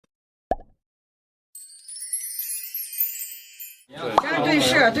加上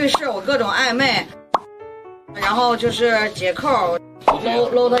对视，我各种暧昧，然后就是解扣，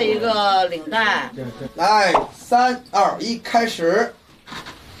搂他一个领带。来，3、2、1，开始。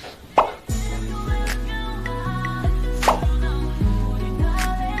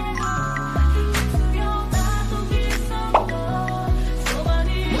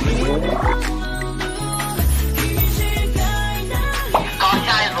好，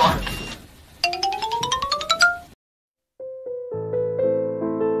下一组。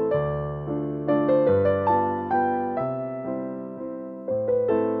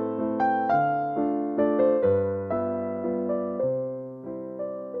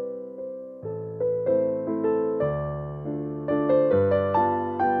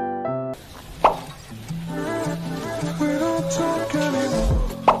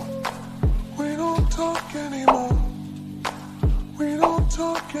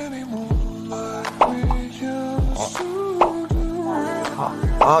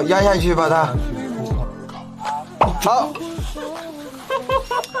好，压下去把它。好。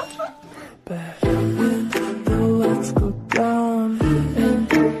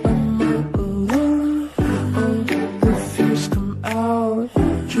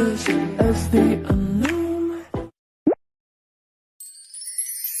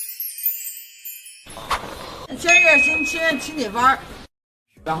先是亲几番，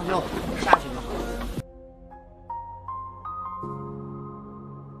然后就下去了。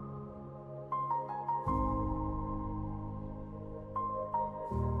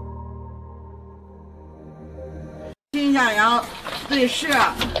亲一下，然后对视，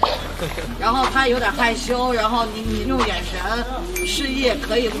然后他有点害羞，然后你用眼神示意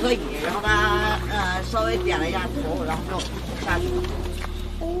可以不可以，然后他稍微点了一下头，然后就下去了。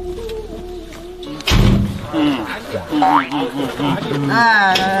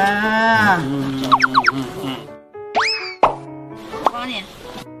帮你。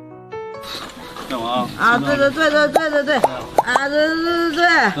干嘛？啊，对，啊，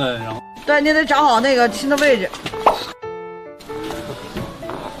对，然后。对，你得找好那个亲的位置。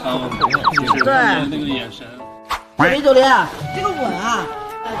对，那个眼神。九林，这个吻啊，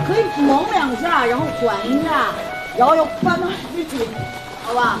可以猛2下，然后缓1下，然后又翻到自己，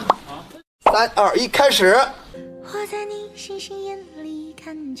好吧？3、2、1，开始。我在你星星眼里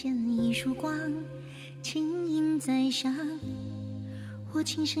看见一束光，轻盈在上，我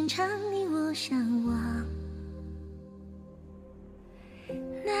轻声唱你我向往。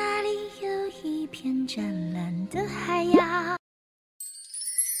那里有一片湛蓝的海洋。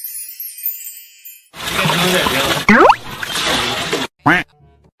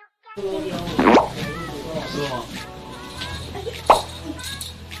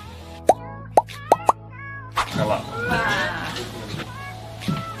来吧。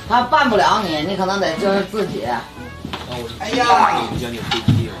他办不了你，你可能得就是自己。哎呀，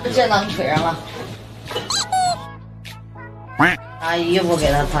溅到你腿上了。拿衣服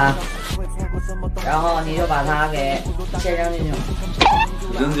给他擦，然后你就把它给先扔进去。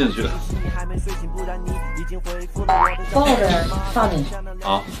扔进去。抱着放进去。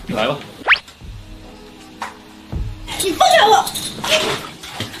好，来吧。你放开我！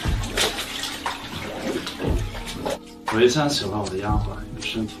我一向喜欢我的丫鬟有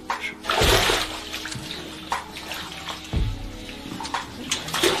身体不适。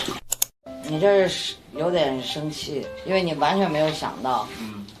你这是有点生气，因为你完全没有想到，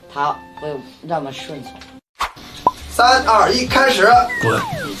他会那么顺从。3、2、1，开始。滚！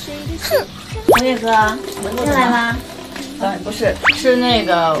哼，红叶哥，我先来吗？不是，是那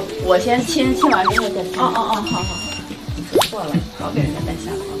个我先亲完之后再亲。好，你说错了，老给人家带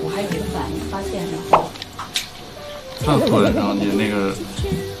下来，我还以为反应发现，然后这样滚，然后你那个，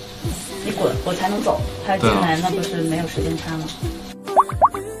你滚，我才能走。他进来那不是没有时间差吗？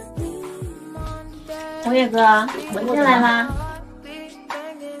红叶哥，我先来吗？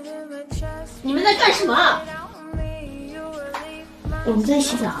你们在干什么？我们在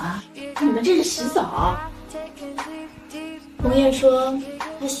洗澡啊！你们这是洗澡？红叶说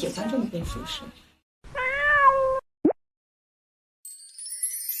她喜欢这么被服侍。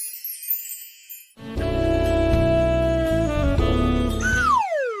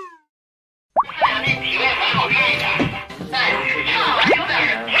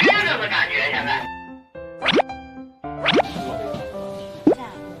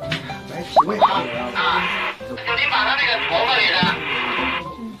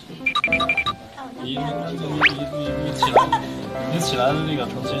你起来的那个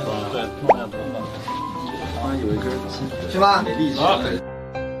重新对弄下头发。好像有一根筋，去吧。没力气。啊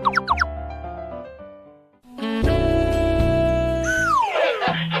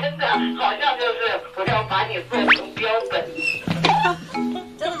真的好像就是我要把你做成标本。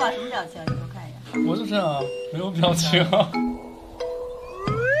我就这样啊，没有表情啊。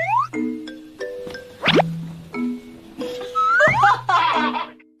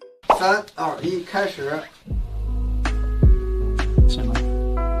3、2、1，开始。行了，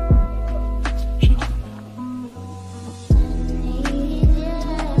睡好了。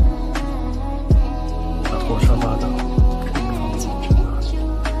把头上拉倒，放松着。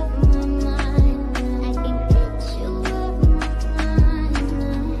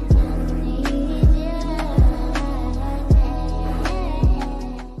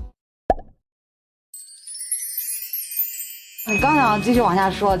你刚想继续往下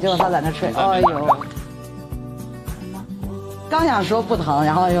说，结果他在那睡。哎呦，刚想说不疼，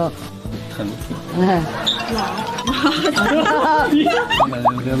然后又疼。哎，我感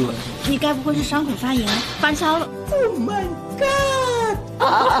觉有点冷。你该不会是伤口发炎发烧了 ，Oh my God，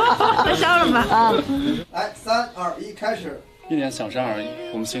 发烧了吧？啊！来，3、2、1，开始。一点小事而已，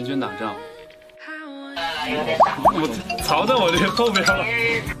我们行军打仗。我藏在我这后边了。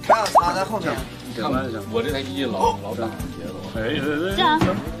不要藏在后边。看一下，我这台机老长节奏。哎，对。这样。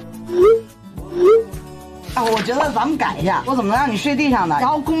啊，我觉得咱们改一下，我怎么能让你睡地上呢？然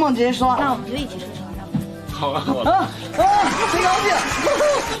后公公直接说，那我们就一起睡床上吧。好啊。谁高兴？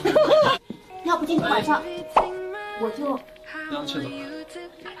要不今天晚上我就让去走。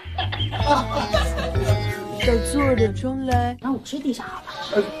那我睡地上好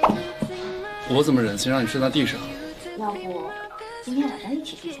了。我怎么忍心让你睡在地上？要不今天晚上一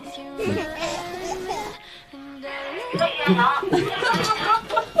起睡床上？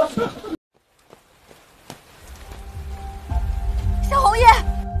小红叶，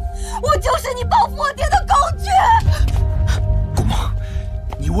我就是你报复我爹的工具。公公，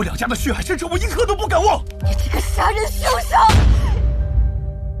你我两家的血海深仇，我一刻都不敢忘。你这个杀人凶手！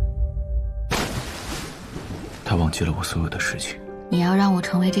他忘记了我所有的事情。你要让我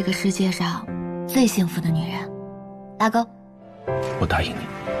成为这个世界上最幸福的女人，大哥。我答应你。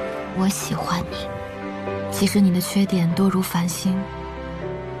我喜欢你，即使你的缺点多如繁星。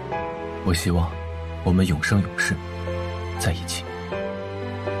我希望我们永生永世在一起。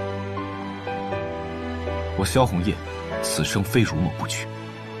我萧红叶，此生非如梦不娶。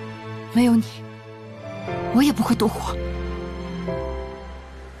没有你，我也不会多活。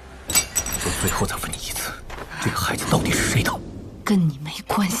我最后再问你一次，这个孩子到底是谁的？跟你没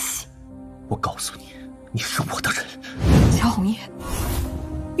关系。我告诉你，你是我的人。萧红叶，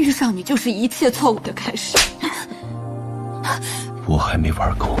遇上你就是一切错误的开始。我还没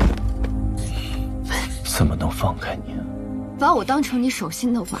玩够，怎么能放开你？把我当成你手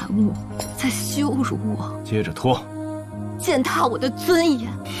心的玩物，在羞辱我，接着脱，践踏我的尊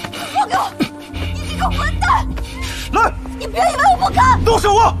严。放开我！你这个混蛋！来，你别以为我不敢！动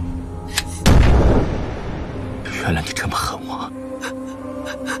手啊！原来你这么恨我，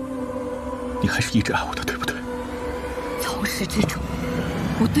你还是一直爱我的，对不对？从始至终，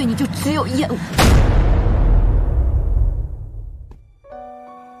我对你就只有厌恶。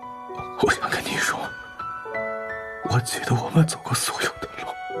我想跟你说，我记得我们走过所有的路，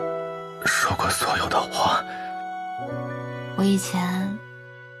说过所有的话。我以前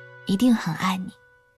一定很爱你。